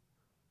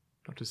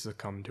 not to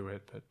succumb to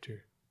it, but to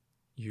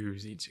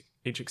use each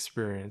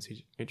experience,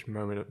 each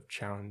moment of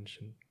challenge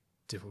and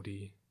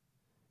difficulty,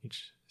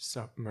 each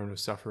moment of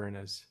suffering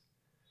as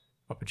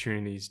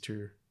opportunities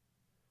to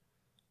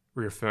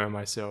reaffirm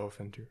myself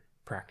and to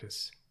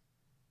practice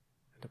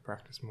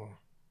more.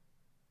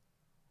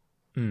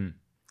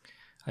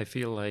 I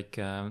feel like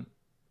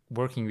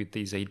working with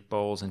these 8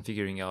 bowls and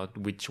figuring out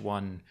which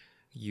one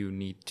you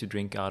need to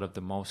drink out of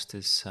the most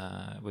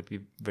would be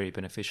very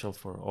beneficial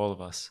for all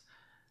of us.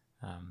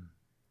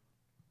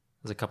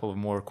 There's a couple of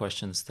more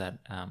questions that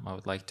I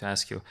would like to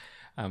ask you.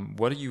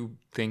 What do you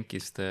think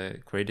is the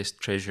greatest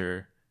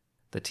treasure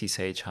the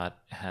TSH Hut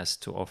has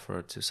to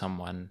offer to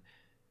someone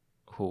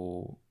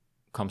who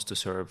comes to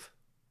serve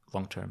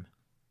long term?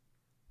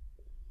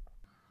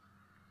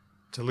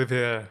 To live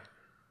here,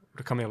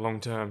 to come here long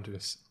term, to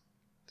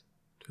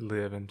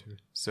live and to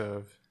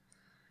serve,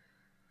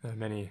 there are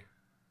many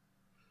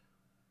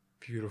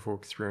beautiful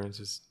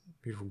experiences,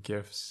 beautiful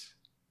gifts,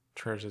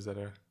 treasures that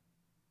are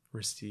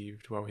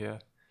received while here.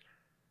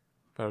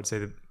 But I would say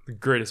the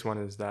greatest one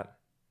is that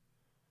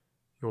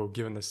you're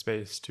given the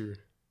space to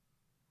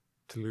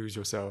lose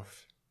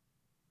yourself,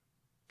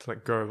 to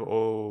let go of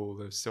all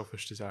those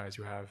selfish desires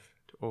you have,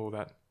 to all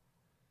that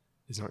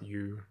is not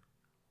you,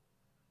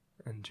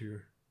 and to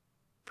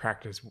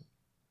practice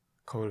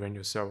cultivating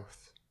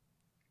yourself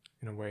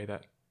in a way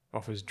that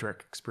offers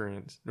direct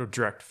experience or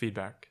direct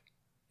feedback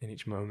in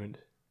each moment.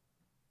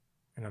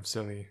 And I've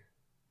certainly,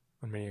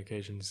 on many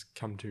occasions,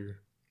 come to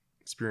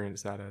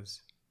experience that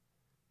as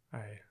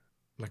I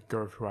let go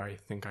of who I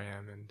think I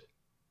am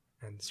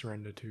and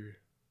surrender to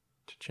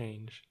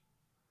change.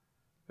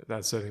 But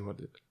that's certainly what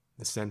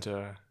the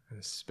center and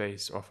the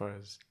space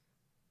offers,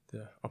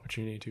 the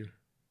opportunity to,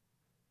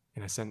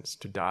 in a sense,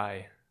 to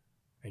die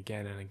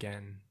again and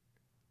again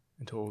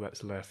until all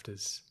that's left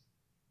is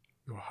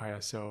your higher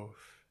self.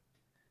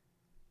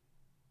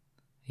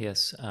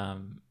 Yes,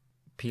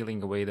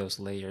 peeling away those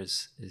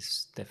layers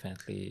is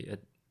definitely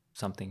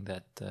something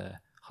that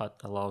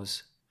Hut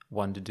allows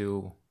one to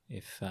do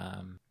if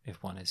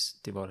one is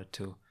devoted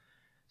to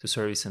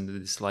service and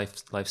this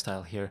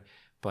lifestyle here.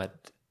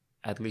 But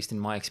at least in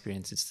my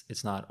experience,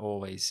 it's not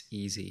always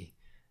easy.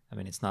 I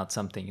mean, it's not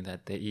something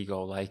that the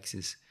ego likes,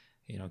 is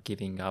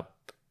giving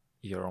up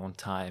your own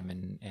time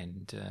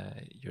and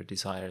your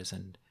desires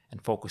and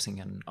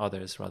focusing on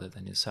others rather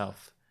than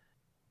yourself.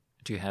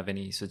 Do you have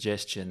any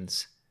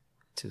suggestions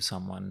to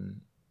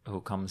someone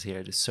who comes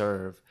here to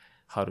serve,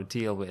 how to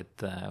deal with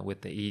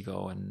the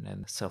ego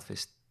and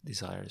selfish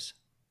desires?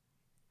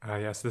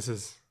 Yes, this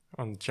is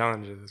on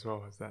challenges as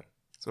well, is that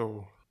it's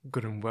all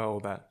good and well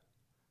that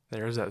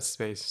there is that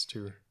space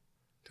to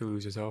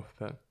lose yourself,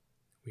 but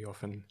we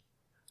often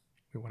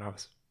we want our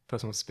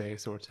personal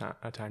space or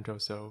a time to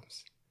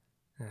ourselves.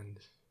 And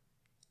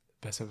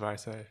the best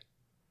advice I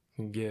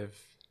can give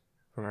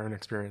from my own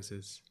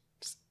experiences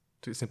is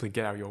to simply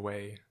get out of your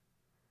way.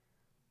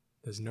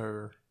 There's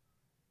no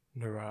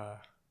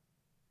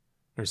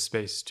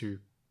space to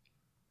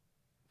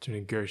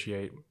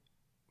negotiate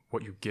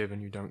what you give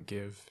and you don't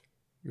give.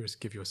 You just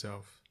give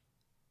yourself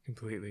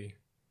completely.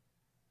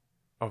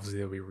 Obviously,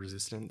 there'll be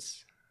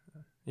resistance.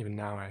 Even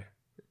now, I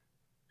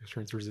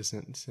experience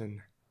resistance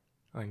in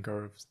letting go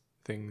of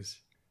things,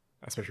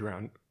 especially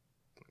around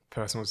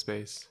personal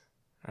space,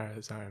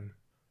 as I'm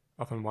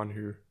often one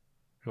who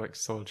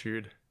likes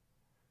solitude.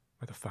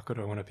 Why the fuck would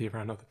I want to be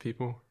around other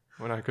people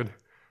when I could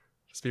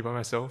just be by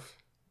myself,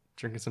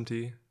 drinking some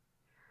tea?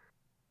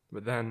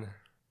 But then,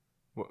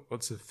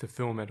 what's the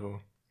fulfillment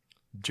or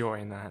joy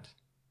in that?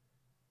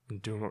 In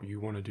doing what you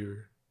want to do?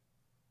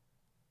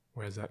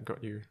 Where's that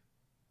got you?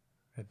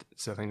 I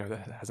certainly know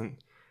that it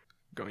hasn't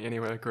got me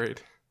anywhere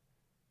great.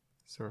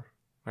 So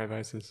my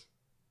advice is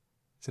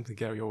simply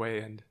get out of your way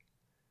and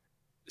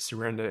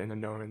surrender in the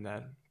knowing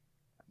that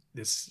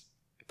this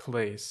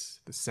place,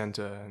 the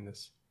center, and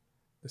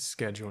the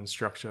schedule and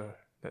structure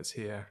that's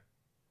here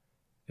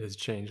has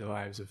changed the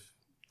lives of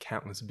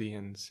countless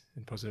beings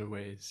in positive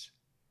ways.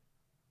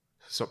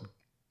 Stop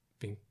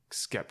being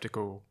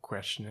skeptical,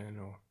 questioning,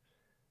 or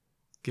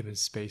giving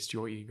space to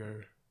your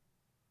ego.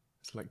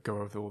 Just let go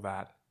of all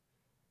that,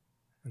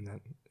 and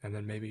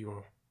then maybe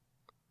you'll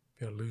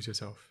be able to lose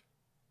yourself.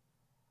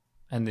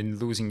 And in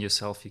losing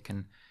yourself, you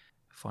can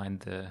find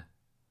the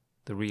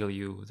real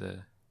you,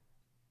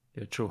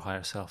 your true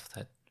higher self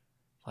that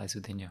lies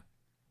within you.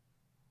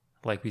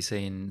 Like we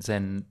say in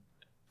Zen,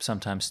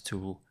 sometimes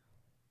to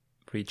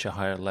reach a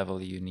higher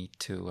level, you need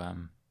to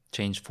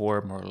change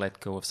form or let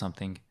go of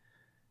something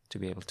to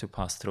be able to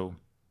pass through.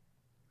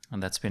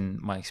 And that's been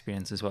my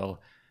experience as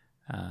well.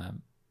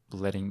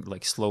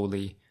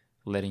 Slowly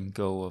letting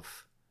go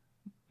of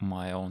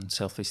my own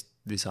selfish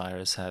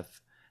desires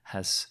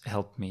has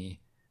helped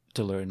me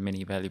to learn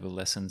many valuable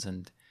lessons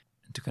and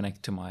to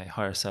connect to my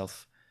higher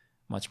self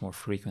much more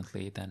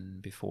frequently than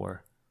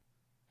before,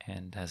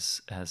 and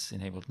has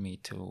enabled me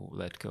to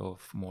let go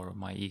of more of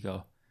my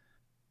ego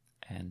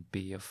and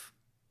be of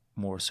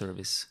more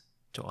service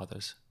to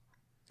others.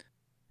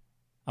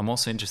 I'm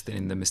also interested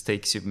in the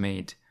mistakes you've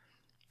made.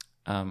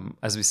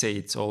 As we say,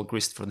 it's all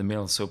grist for the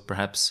mill, so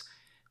perhaps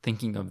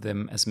thinking of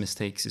them as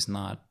mistakes is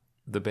not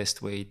the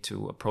best way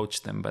to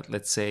approach them. But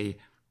let's say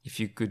if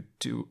you could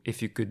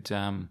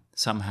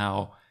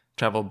somehow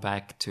travel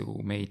back to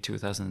May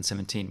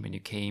 2017 when you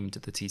came to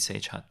the Tea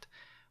Sage Hut,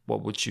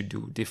 what would you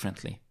do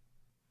differently?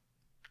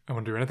 I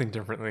wouldn't do anything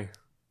differently,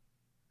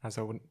 as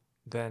I wouldn't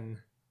then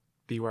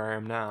be where I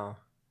am now,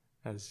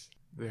 as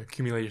the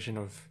accumulation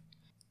of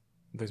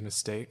those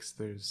mistakes,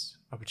 those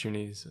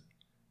opportunities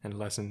and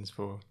lessons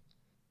for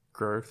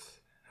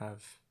growth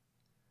have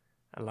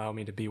allowed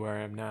me to be where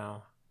I am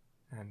now,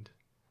 and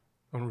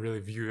I don't really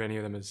view any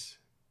of them as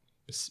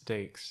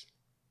mistakes.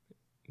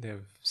 They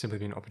have simply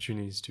been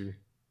opportunities to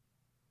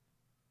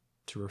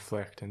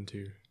reflect and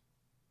to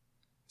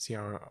see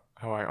how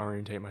I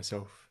orientate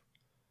myself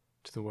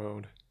to the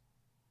world.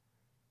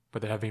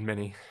 But there have been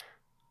many.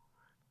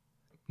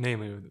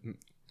 Namely, and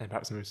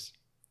perhaps the most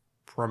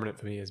prominent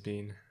for me has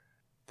been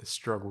the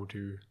struggle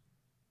to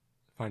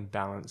find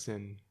balance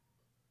in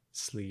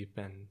sleep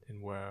and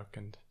in work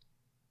and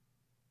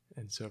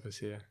service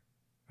here.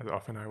 As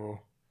often I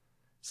will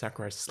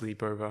sacrifice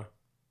sleep or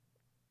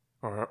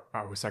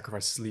I will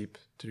sacrifice sleep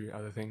to do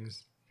other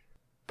things.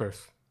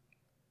 Both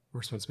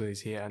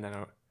responsibilities here and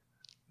then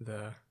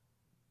the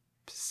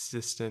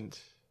persistent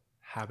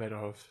habit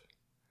of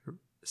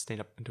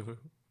staying up until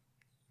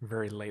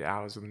very late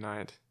hours of the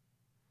night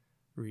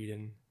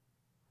reading,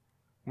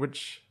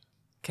 which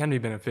can be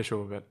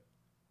beneficial, but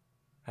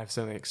I've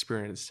certainly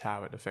experienced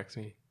how it affects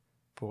me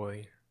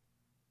poorly.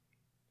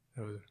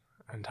 There was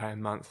an entire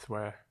month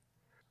where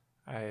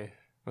I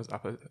was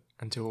up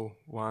until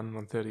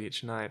 1:30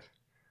 each night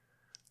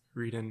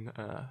reading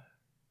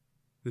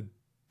the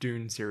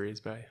Dune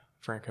series by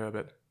Frank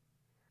Herbert.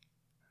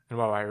 And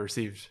while I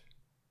received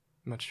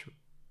much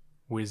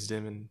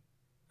wisdom and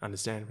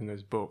understanding from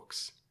those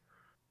books,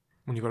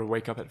 when you've got to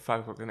wake up at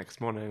 5 o'clock the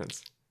next morning,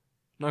 it's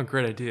not a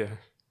great idea.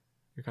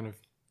 You kind of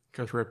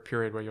go through a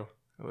period where you're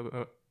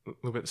a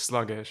little bit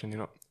sluggish and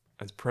you're not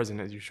as present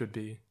as you should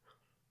be.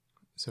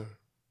 So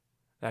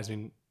that has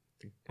been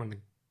one of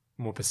the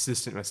more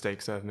persistent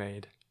mistakes I've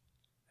made,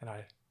 and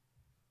I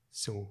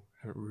still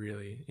haven't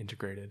really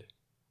integrated.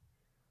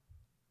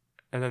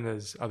 And then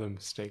there's other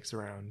mistakes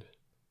around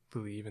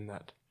believing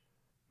that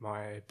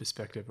my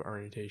perspective or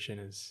orientation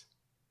is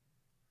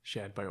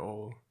shared by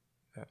all,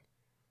 that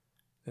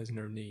there's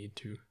no need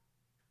to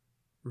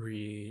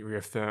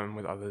reaffirm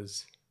with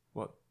others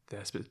what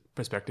their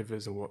perspective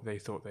is or what they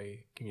thought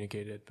they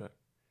communicated. But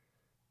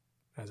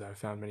as I've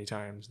found many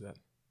times, that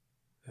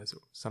there's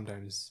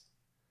sometimes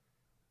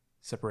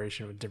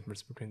separation or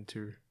difference between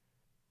two.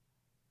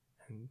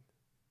 And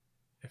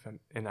if I'm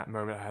in that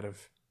moment, I had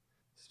have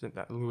spent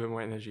that little bit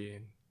more energy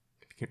in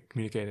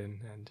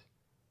communicating and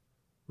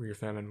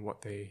reaffirming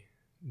what they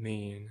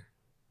mean,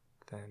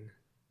 then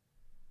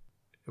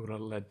it would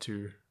have led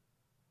to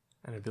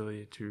an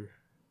ability to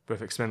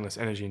both expend less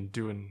energy in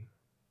doing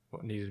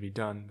what needed to be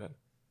done, but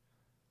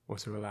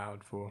also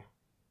allowed for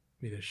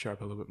me to show up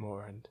a little bit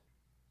more and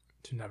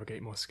to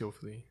navigate more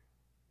skillfully.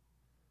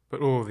 But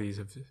all of these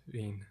have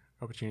been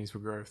opportunities for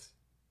growth,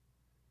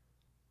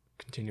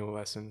 continual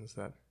lessons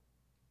that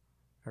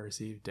I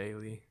receive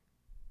daily,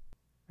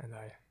 and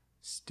I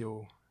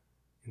still,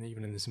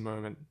 even in this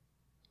moment,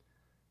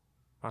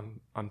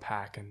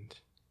 unpack and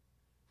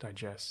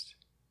digest.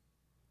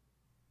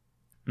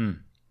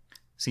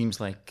 Seems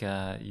like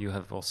you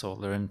have also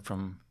learned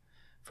from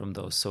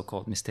those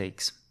so-called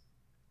mistakes,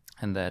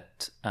 and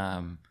that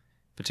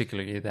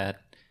particularly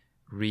that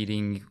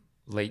reading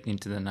late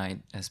into the night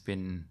has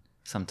been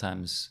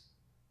sometimes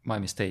my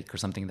mistake, or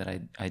something that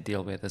I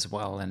deal with as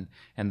well,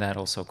 and that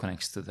also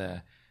connects to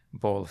the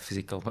whole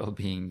physical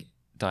well-being,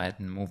 diet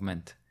and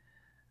movement.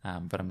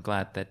 But I'm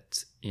glad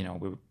that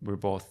we're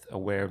both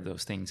aware of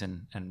those things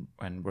and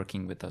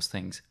working with those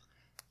things.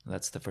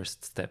 That's the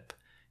first step,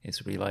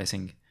 is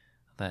realizing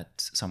that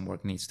some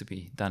work needs to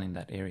be done in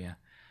that area.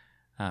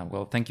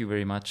 Well, thank you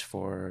very much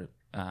for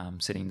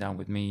sitting down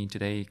with me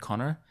today,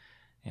 Connor,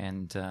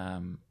 and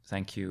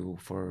thank you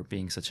for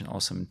being such an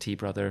awesome tea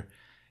brother.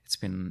 It's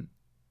been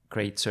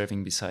great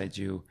serving beside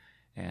you,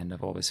 and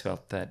I've always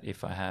felt that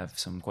if I have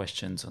some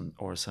questions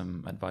or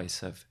some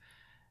advice,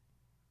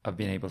 I've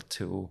been able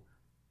to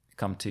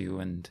come to you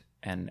and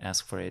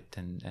ask for it,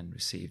 and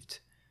received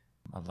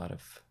a lot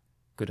of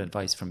good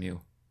advice from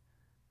you.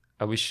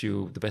 I wish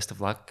you the best of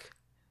luck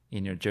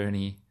in your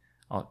journey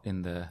out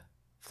in the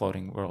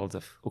floating world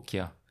of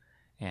Ukya,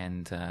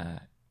 and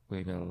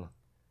we will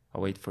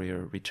await for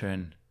your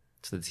return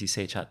to the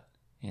TSH hut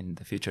in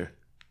the future.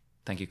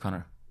 Thank you,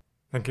 Connor.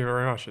 Thank you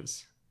very much.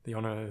 The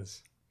honor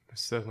is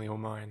certainly all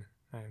mine,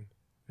 and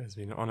it has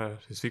been an honor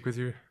to speak with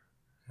you,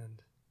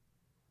 and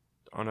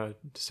an honor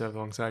to serve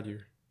alongside you.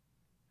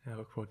 And I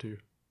look forward to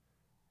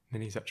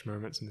many such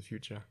moments in the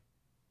future.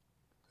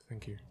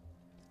 Thank you.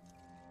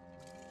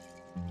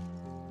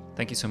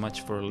 Thank you so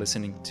much for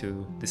listening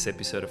to this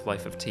episode of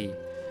Life of Tea.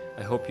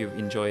 I hope you've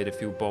enjoyed a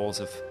few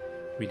bowls of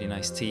really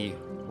nice tea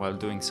while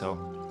doing so.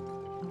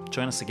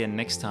 Join us again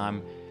next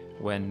time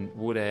when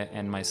Wude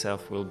and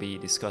myself will be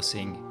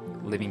discussing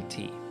living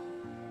tea.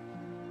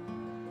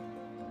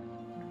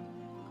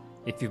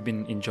 If you've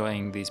been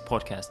enjoying these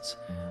podcasts,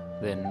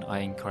 then I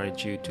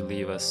encourage you to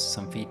leave us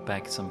some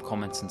feedback, some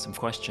comments and some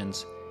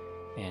questions.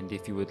 And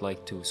if you would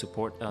like to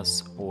support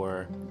us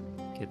or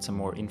get some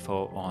more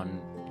info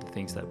on the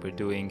things that we're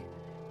doing,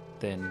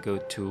 then go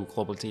to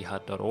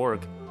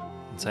globalteahut.org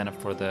and sign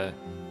up for the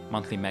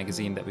monthly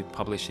magazine that we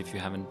publish if you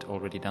haven't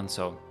already done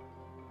so.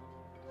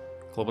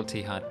 Global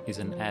Tea Hut is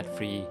an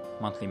ad-free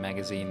monthly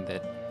magazine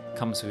that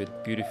comes with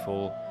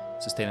beautiful,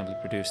 sustainably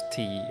produced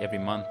tea every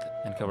month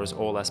and covers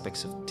all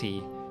aspects of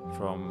tea,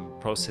 from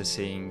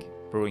processing,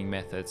 brewing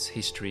methods,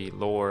 history,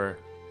 lore,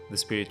 the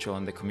spiritual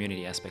and the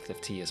community aspect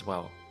of tea as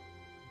well.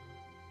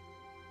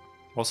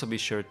 Also be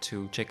sure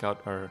to check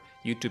out our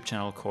YouTube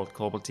channel called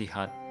Global Tea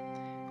Hut,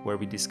 where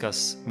we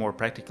discuss more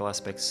practical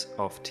aspects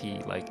of tea,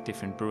 like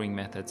different brewing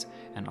methods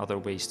and other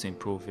ways to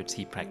improve your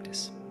tea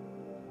practice.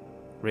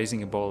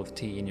 Raising a bowl of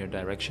tea in your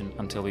direction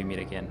until we meet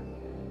again.